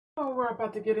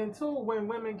about to get into when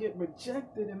women get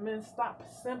rejected and men stop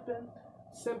simping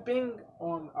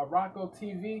on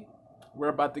ARAKOTV. We're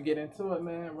about to get into it,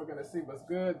 man. We're gonna see what's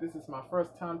good. This is my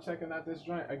first time checking out this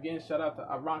joint. Again, shout out to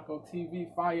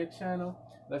ARAKOTV Fire channel.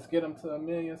 Let's get him to 1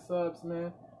 million subs,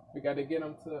 man. We gotta get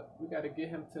him to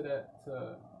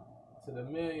the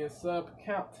 1 million sub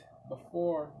count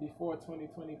before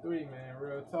 2023, man.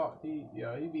 Real talk. He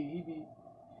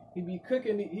be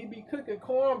cooking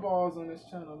cornballs on this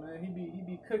channel, man. He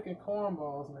be cooking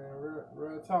cornballs, man.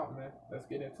 Real talk, man. Let's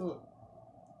get into it.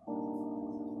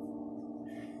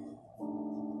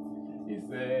 He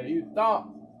said you thought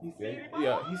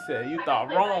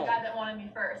wrong. Guy that wanted me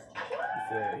first.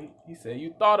 He said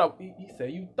you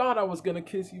thought I was gonna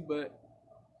kiss you, but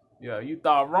yeah, you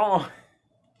thought wrong.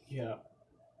 Yeah.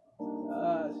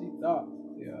 She thought.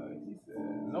 Yeah. He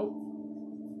said nope.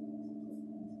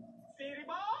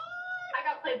 I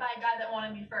got played by a guy that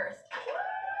wanted me first.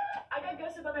 I got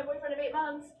ghosted by my boyfriend of 8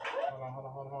 months.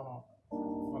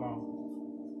 Hold on.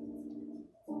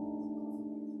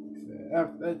 He said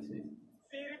F that shit.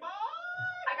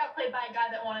 I got played by a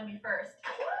guy that wanted me first.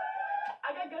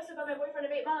 I got ghosted by my boyfriend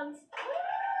of 8 months.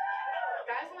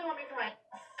 Guys only want me for my...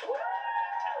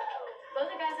 Those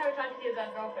are guys I were talking to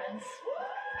about girlfriends.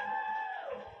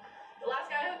 The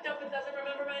last guy I hooked up with doesn't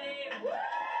remember my name.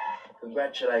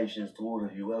 Congratulations to all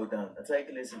of you, well done. Now take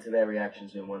a listen to their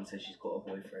reactions when one says she's got a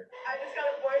boyfriend. I just got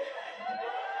a boyfriend.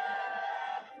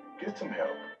 Get some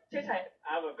help. What's your type?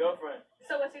 I have a girlfriend.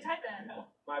 So what's your type then?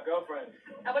 My girlfriend.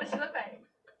 And what does she look like?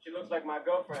 She looks like my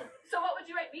girlfriend. So what would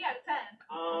you rate me out of 10?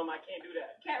 I can't do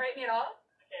that. Can't rate me at all?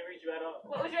 I can't reach you at all.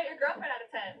 What would you rate your girlfriend out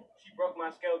of 10? She broke my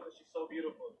scale because she's so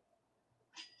beautiful.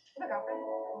 You have a girlfriend?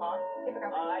 Huh? You have a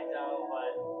girlfriend? I don't,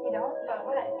 but... You don't? But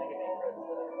what? I can make friends with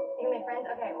her. You can make friends?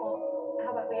 Okay, well,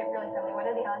 how about we get really friendly? What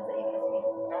are the odds that you kiss me?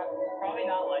 Probably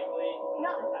not likely.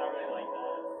 No. I don't really like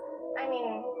that. I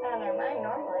mean, I don't know mine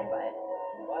normally, but...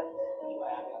 What?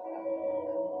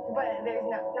 But there's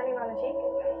not even on the cheek.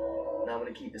 Now I'm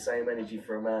going to keep the same energy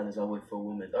for a man as I would for a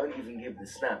woman. Don't even give the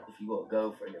snap if you got a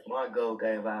girlfriend. If my girl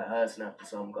gave out her snap to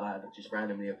some guy that just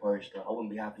randomly approached her, I wouldn't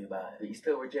be happy about it. But you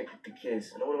still rejected the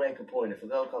kiss. And I want to make a point. If a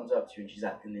girl comes up to you and she's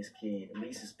acting this keen and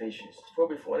be suspicious, it's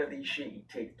probably for one of these shitty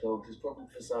TikToks. It's probably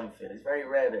for something. It's very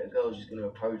rare that a girl's just going to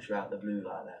approach you out the blue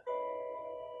like that.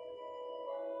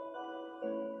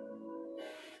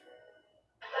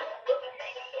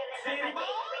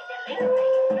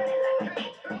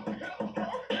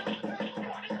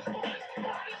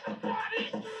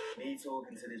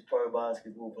 Talking to this pro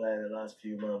basketball player the last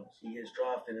few months. He gets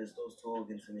drafted and starts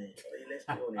talking to me. I mean, let's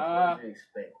be honest, what do you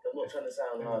expect? I'm not trying to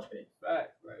sound harsh, but...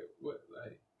 Fact, like, what,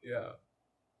 like, yeah.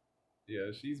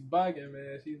 Yeah, she's bugging,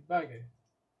 man. She's bugging.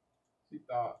 She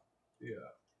thought, yeah.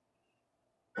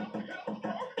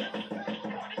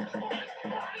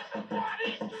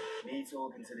 Me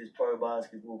talking to this pro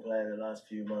basketball player the last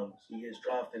few months. He gets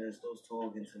drafted and starts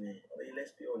talking to me. I mean,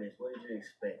 let's be honest, what did you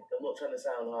expect? I'm not trying to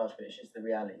sound harsh, but it's just the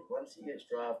reality. Once he gets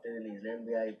drafted and he's an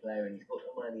NBA player and he's got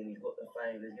the money and he's got the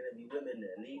fame, there's going to be women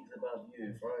there, leagues above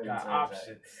you, throwing Got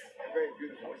options. You're very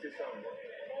beautiful. What's your son?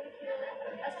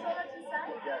 That's so much to say?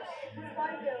 Yes.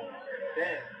 What do you?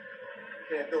 Dan.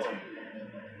 Can't do it.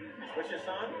 What's your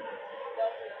son?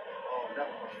 Oh,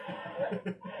 never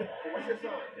mind. What's your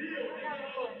son?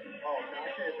 Oh, no, I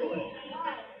can't do it.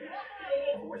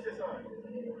 What's your son?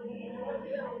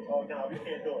 Oh, no, we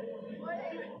can't do it.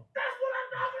 That's what I'm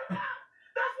talking about!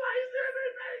 That's why he's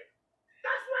MVP!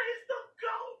 That's why he's the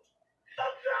GOAT! The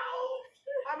GOAT!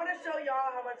 I'm gonna show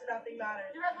y'all how much nothing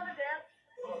matters. Do you guys want to dance?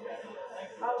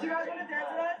 Do you guys want to dance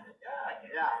today?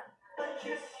 Yeah.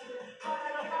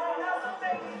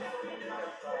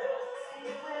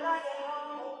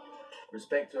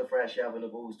 Respect to her for actually having the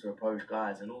balls to approach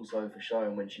guys and also for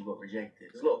showing when she got rejected.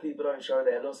 Because a lot of people don't show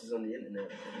their losses on the internet.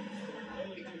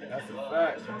 That's a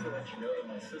fact.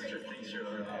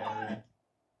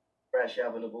 For actually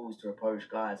having the balls to approach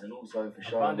guys and also for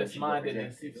showing when she got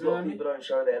Abundance-mindedness, rejected. you 'Cause a lot of feel me? people don't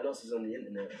show their losses on the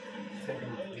internet.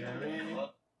 You know what I mean?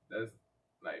 That's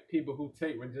like people who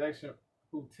take rejection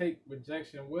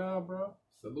well, bro.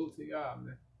 Salute to y'all,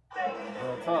 man.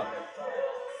 Real talk.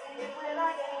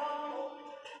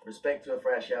 Respect to her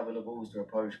for actually having the balls to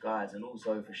approach guys and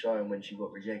also for showing when she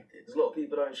got rejected. Because a lot of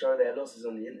people don't show their losses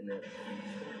on the internet.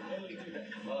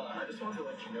 I just wanted to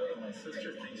let you know that my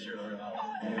sister thinks you're Awesome!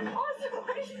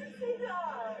 Why did you say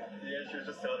that? Yeah, she was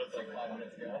just telling us like 5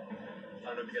 minutes ago. I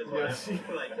don't know if you guys Yeah, want she-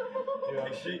 to like Yeah.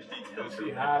 exchange details.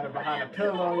 She hiding behind a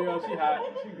pillow, yo. She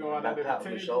going That under pat the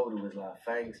on the table. shoulder was like,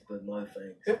 thanks, but no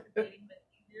thanks. Dating been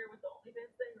easier with the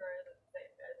OnlyFans thing, or is it the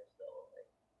same guys are still like?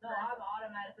 No, I'm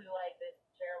automatically like this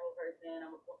terrible person.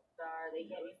 I'm a star. They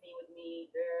can't be seen with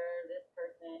me. They're this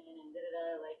person and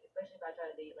da-da-da. Like, especially if I try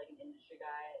to date like an industry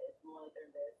guy, it's more like they're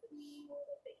embarrassed of me, more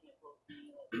like they can't post me.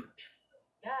 Like,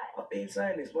 yeah. I've been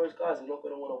saying this, most guys are not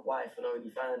going to want a wife and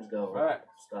OnlyFans girl. Right.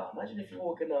 Star. Imagine if you're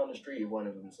walking down the street with one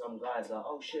of them, some guy's like,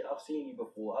 oh shit, I've seen you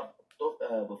before, I've talked to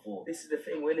her before. This is the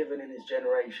thing, we're living in this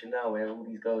generation now where all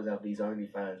these girls have these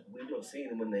OnlyFans, but we've not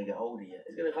seen them when they get older yet.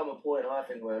 There's going to come a point, I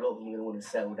think, where a lot of them are going to want to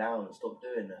settle down and stop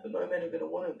doing that. But no men are going to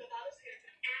want them.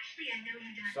 Ashley, I know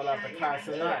you don't. Shout out to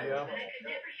Cashapp, yo. But I could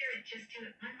never hear it. Just do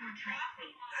it one more time,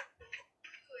 please.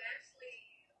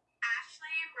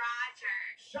 Ashley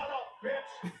Rogers. Shut up,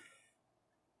 bitch!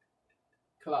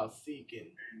 Clout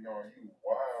seeking. You know, you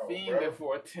wild, Fiending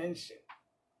for attention.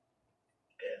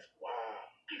 That's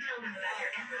wild. You tell them about your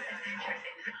endless adventures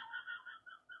in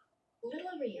A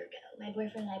little over a year ago, my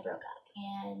boyfriend and I broke up,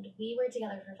 and we were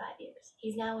together for 5 years.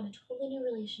 He's now in a totally new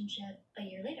relationship a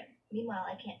year later. Meanwhile,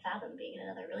 I can't fathom being in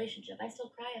another relationship. I still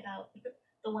cry about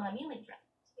the one I'm healing from.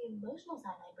 The emotional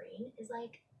side of my brain is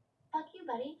like, fuck you,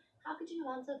 buddy. How could you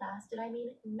move on so fast? Did I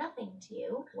mean nothing to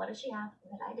you? What does she have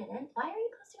that I didn't? Why are you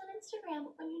posting on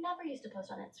Instagram when you never used to post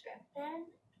on Instagram? Then,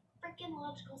 freaking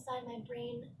logical side of my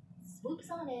brain swoops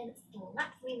on in,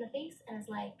 slaps me in the face, and is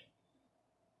like,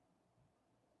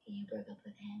 you broke up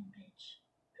with him, bitch.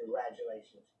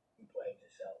 Congratulations. You played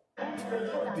yourself.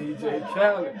 DJ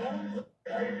Khaled.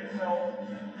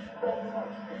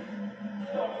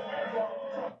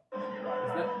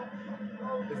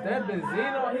 Is that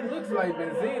Benzino? He looks like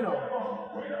Benzino.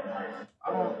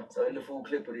 So in the full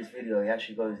clip of this video, he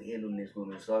actually goes in on this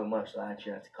woman so much that I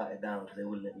actually had to cut it down because they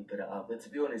wouldn't let me put it up. But to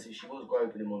be honest, if she was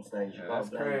groping him on stage, you can't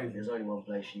blame her. There's only one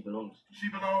place she belongs. She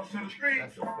belongs to the streets.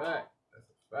 That's a fact. That's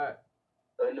a fact.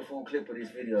 So in the full clip of this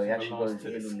video, he actually goes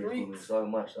in on this woman so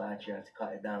much that I actually had to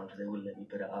cut it down because they wouldn't let me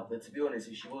put it up. But to be honest,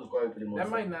 if she was groping him on That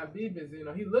stage... might not be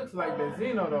Benzino. He looks like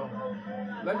Benzino though.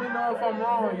 Let me know if I'm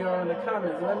wrong, y'all, in the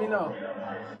comments. Let me know.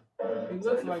 He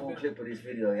looks in the like full clip of this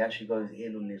video, he actually goes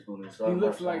in on this woman so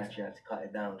much that I actually had to cut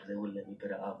it down because they wouldn't let me put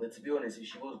it up. But to be honest, if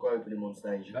she was groping him on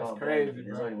stage, you can't blame her.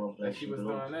 There's only one place she was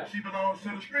doing that. She belongs to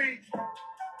the streets.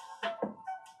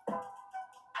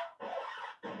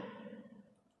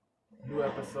 New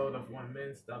episode of When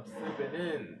Men Stop Simping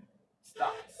In.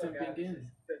 Stop Simping In.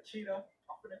 The cheetah,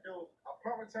 I'm gonna do a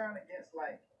punt return against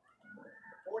like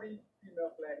 40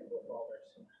 female flag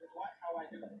footballers. Just watch how I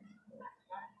do it.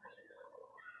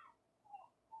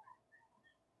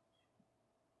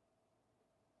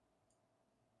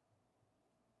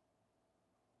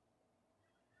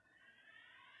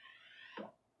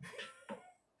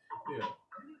 Yeah.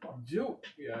 Juke.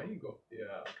 Yeah, he go.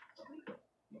 Yeah.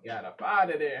 He got up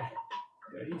out of there.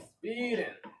 Yeah, he's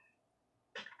speeding.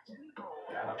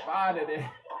 Got up out of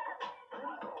there.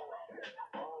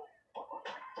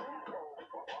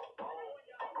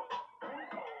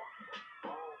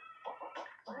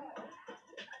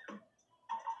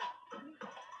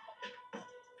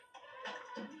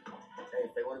 Hey,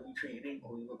 if they want to be treated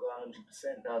equal, you would go 100%.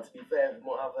 Now, to be fair, from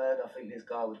what I've heard, I think this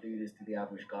guy would do this to the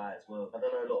average guy as well. I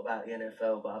don't know a lot about the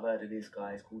NFL, but I've heard of this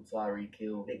guy. He's called Tyreek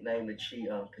Hill, nicknamed the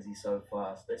Cheetah because he's so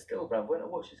fast. But still, bruv, when I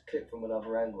watch this clip from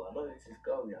another angle, I noticed this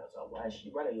girl, I was like, why is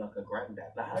she running like a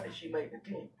granddad? Like, how did she make the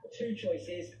team? Two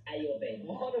choices, A or B.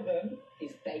 One of them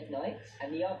is date nights,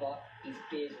 and the other is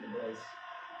beers with the boys.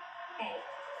 A.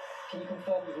 Can you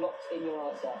confirm you've locked in your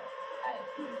answer? A.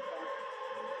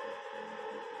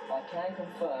 I can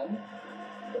confirm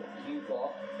that you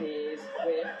got beers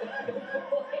with the boys.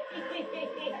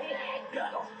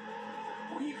 Got 'em.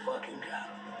 We fucking got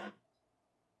 'em.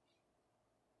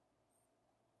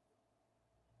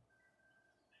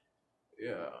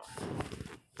 Yeah.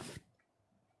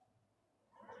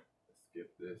 Let's skip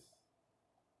this.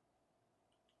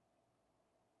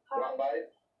 Right, mate?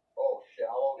 Oh shit,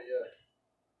 how old are you?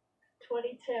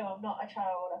 22. I'm not a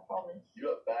child, I promise. You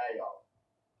look bad, y'all.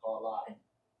 Can't lie.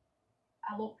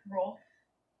 I look rough.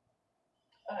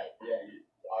 Yeah,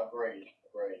 I agree.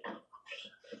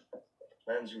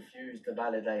 Man's refused to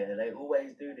validate her. They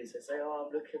always do this. They say, oh,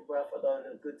 I'm looking rough, I don't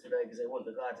look good today, because they want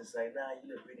the guy to say, nah, you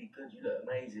look really good, you look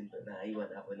amazing. But nah, he won't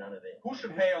have none of it. Who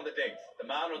should pay on the date, the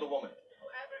man or the woman?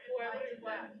 Whoever is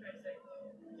last, basically.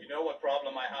 You know what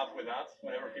problem I have with that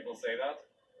whenever people say that?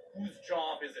 Whose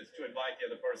job is it to invite the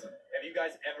other person? Have you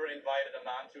guys ever invited a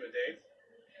man to a date?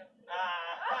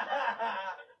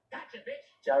 Gotcha, bitch.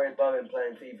 Jared Bowen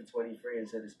playing FIFA 23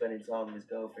 instead of spending time with his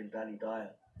girlfriend, Danny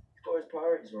Dyer. He's got his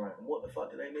priorities right. And what the fuck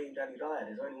do they mean, Danny Dyer?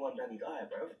 There's only one Danny Dyer,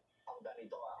 bro. I'm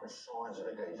Danny Dyer. The size of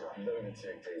the geezer.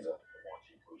 Lunatic geezer.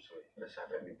 Watching Bruce Lee. Let's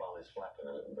have every bum is flapping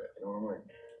a little bit. You know what I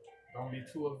mean? Don't be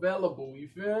too available,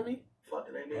 you feel me? Fuck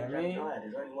do they mean, Danny Dyer?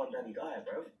 There's only one Danny Dyer,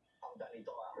 bro. I'm Danny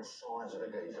Dyer. The size of the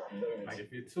geezer. Like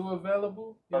if you're too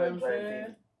available, you know what I'm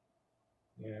saying?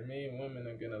 You know what I mean? Women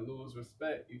are gonna lose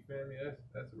respect. You feel me?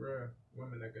 That's real.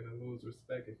 Women are gonna lose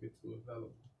respect if you're too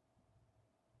available.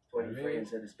 23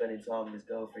 instead of spending time with his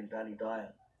girlfriend Danny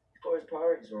Dyer. He's got his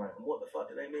priorities right. And what the fuck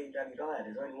do they mean Danny Dyer?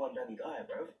 There's only one Danny Dyer,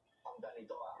 bro. I'm Danny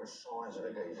Dyer. The size of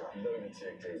the geezer.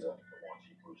 Lunatic geezer. The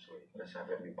watchy Bruce Lee. Let's have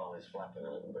every ball is flapping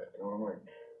a little bit. You know what I mean?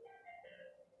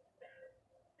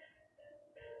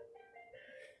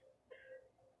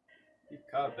 He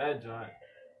caught that joint.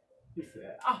 He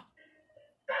said, ah.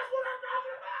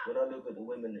 When I look at the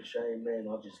women that shame men,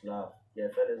 I just laugh. Yeah,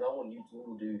 fellas, I want you to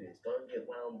all do this. Don't get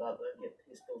wound up, don't get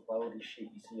pissed off by all this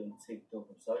shit you see on TikTok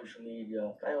and social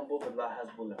media. Stay unbothered like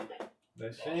Hasbullah.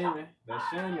 That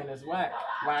shaming is whack.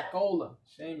 Wackola.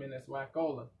 Shaming is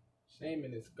wackola.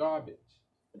 Shaming is garbage.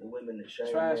 The women that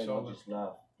shame Trash men, I just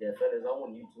laugh. Yeah, fellas, I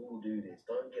want you to all do this.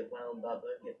 Don't get wound up,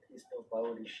 don't get pissed off by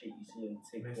all this shit you see on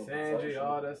TikTok Miss and Angie, social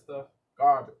all that stuff,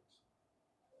 garbage.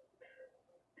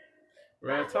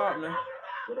 Real talk, man.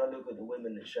 When I look at the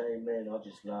women that shame men, I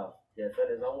just laugh. Yeah,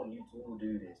 fellas, I want you to all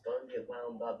do this. Don't get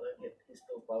wound up, don't get pissed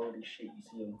off by all this shit you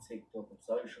see on TikTok and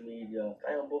social media.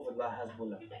 Stay unbothered like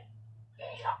Hasbullah.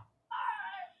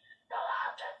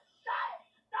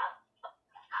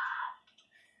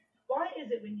 Why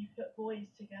is it when you put boys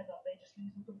together, they just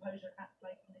lose all composure and act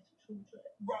like little children?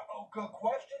 Right, oh, good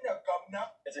question,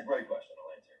 Governor. It's a great question.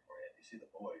 I'll answer it for you. You see,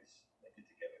 the boys, they get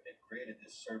together. They've created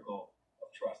this circle of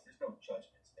trust. There's no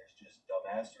judgments. There's just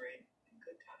dumbassery and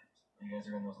good times. You guys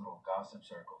are in those little gossip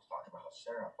circles talking about how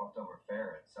Sarah fucked over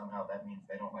Farrah, and somehow that means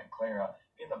they don't like Clara.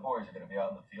 Me and the boys are going to be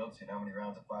out in the field, seeing how many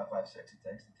rounds of 5.56 it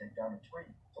takes to take down a tree.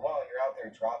 So while you're out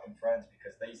there dropping friends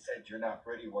because they said you're not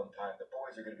pretty one time, the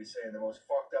boys are going to be saying the most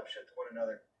fucked up shit to one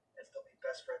another and still be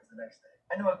best friends the next day.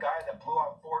 I know a guy that blew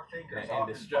out 4 fingers off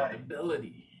his buddy.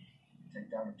 Indestructibility. Take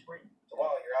down a tree. So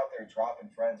while you're out there dropping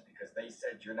friends because they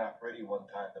said you're not pretty one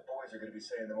time, the boys are going to be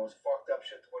saying the most fucked up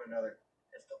shit to one another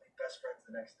and still be best friends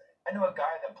the next day. I know a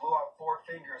guy that blew out 4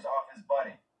 fingers off his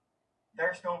buddy.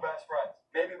 They're still best friends.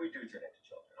 Maybe we do turn into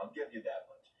children. I'll give you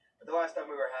that much. But the last time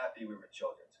we were happy, we were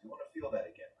children. So we want to feel that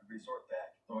again. We resort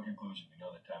back. So in conclusion, we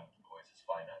know that time with the boys is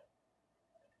finite.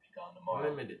 It can be gone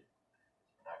tomorrow. Limited.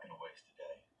 We're not going to waste a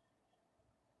day.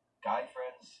 Guy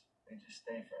friends, they just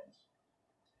stay friends.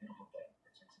 It's a beautiful thing.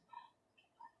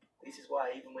 This is why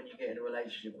even when you get in a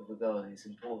relationship with a girl, it's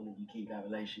important that you keep that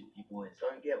relationship with your boys.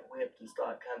 Don't get whipped and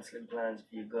start cancelling plans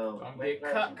for your girl. Don't get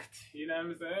cucked. You know what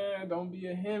I'm saying? Don't be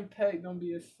a henpeck. Don't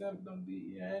be a simp. Don't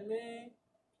be, you know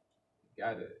what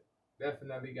I mean?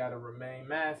 Definitely gotta remain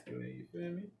masculine. You feel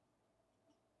me?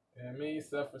 You know what I mean?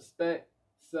 Self-respect,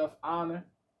 self-honor,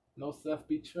 no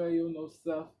self-betrayal, no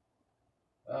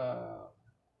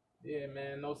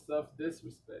no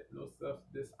self-disrespect, no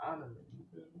self-dishonorment. You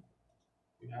feel me?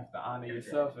 You have to honor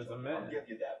yourself as a man. I'll give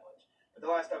you that much. But the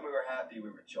last time we were happy,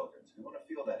 we were children. So we want to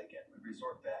feel that again. We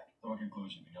resort back. So in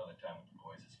conclusion, we know that time with the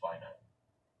boys is finite.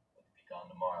 It can be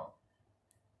gone tomorrow.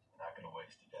 So we're not going to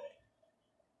waste a day.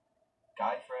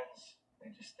 Guy friends, they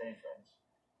just stay friends.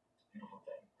 It's a beautiful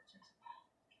thing.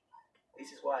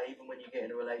 This is why even when you get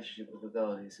in a relationship with a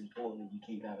girl, it's important that you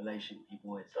keep that relationship with your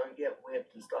boys. Don't get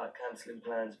whipped and start cancelling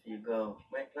plans for your girl.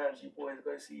 Make plans for your boys,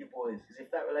 go see your boys. Because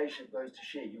if that relationship goes to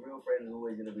shit, your real friends are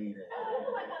always going to be there.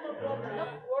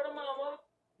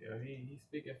 Yeah, he's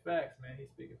speaking facts, man. He's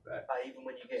speaking facts. Even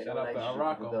when you get in a Shout out to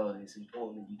relationship with a Arako. girl, it's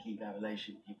important that you keep that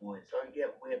relationship with your boys. Don't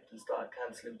get whipped and start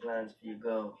cancelling plans for your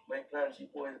girl. Make plans for your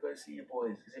boys, go see your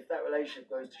boys. Because if that relationship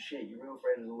goes to shit, your real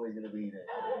friends are always going to be there.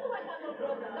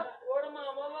 Word of my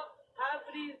mama, half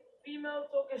of these females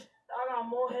talking, I got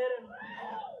more head than.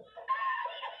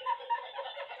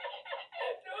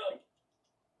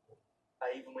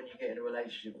 Even when you get in a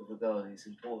relationship with a girl, it's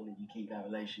important that you keep that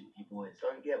relationship with your boys.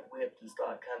 Don't get whipped and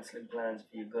start cancelling plans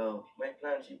for your girl. Make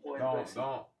plans for your boys.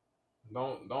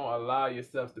 Don't allow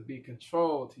yourself to be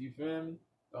controlled. You feel me?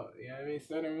 You know what I mean?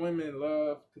 Certain women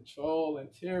love control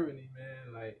and tyranny,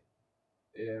 man. Like,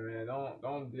 yeah, man.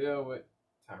 Don't deal with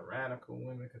tyrannical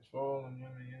women, controlling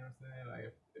women. You know what I'm saying?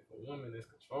 Like, if a woman is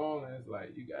controlling, it's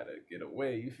like you gotta get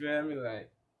away. You feel me?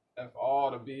 Like, F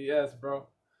all the BS, bro.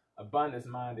 Abundance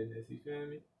mindedness, you feel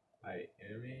me? Like, you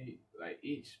know what I mean? Like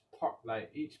each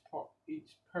you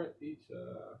know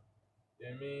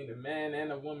what I mean? The man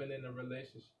and the woman in the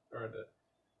relationship, or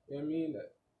you know what I mean?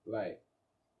 Like,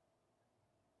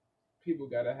 people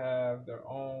gotta have their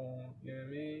own, you know what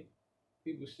I mean?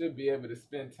 People should be able to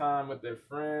spend time with their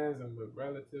friends and with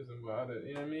relatives and with other,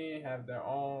 you know what I mean? Have their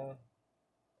own,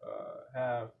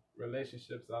 have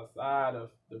relationships outside of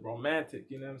the romantic,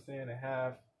 you know what I'm saying? And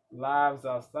have lives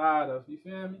outside of, you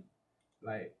feel me?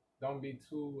 Like, don't be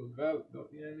too available.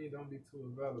 You know what I mean? Don't be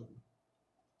too available.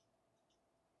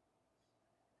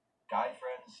 Guy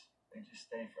friends, they just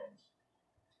stay friends.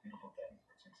 It's a beautiful thing.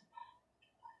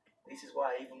 This is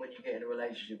why even when you get in a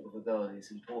relationship with a girl,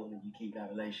 it's important that you keep that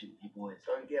relationship with your boys.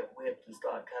 Don't get whipped and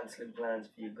start cancelling plans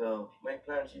for your girl. Make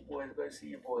plans for your boys, go see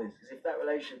your boys. Because if that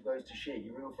relationship goes to shit,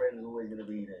 your real friend is always going to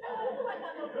be there.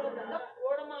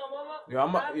 Yo,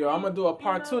 I'm gonna do a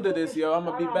part 2 to this, yo. I'm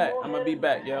gonna be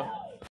back, yo.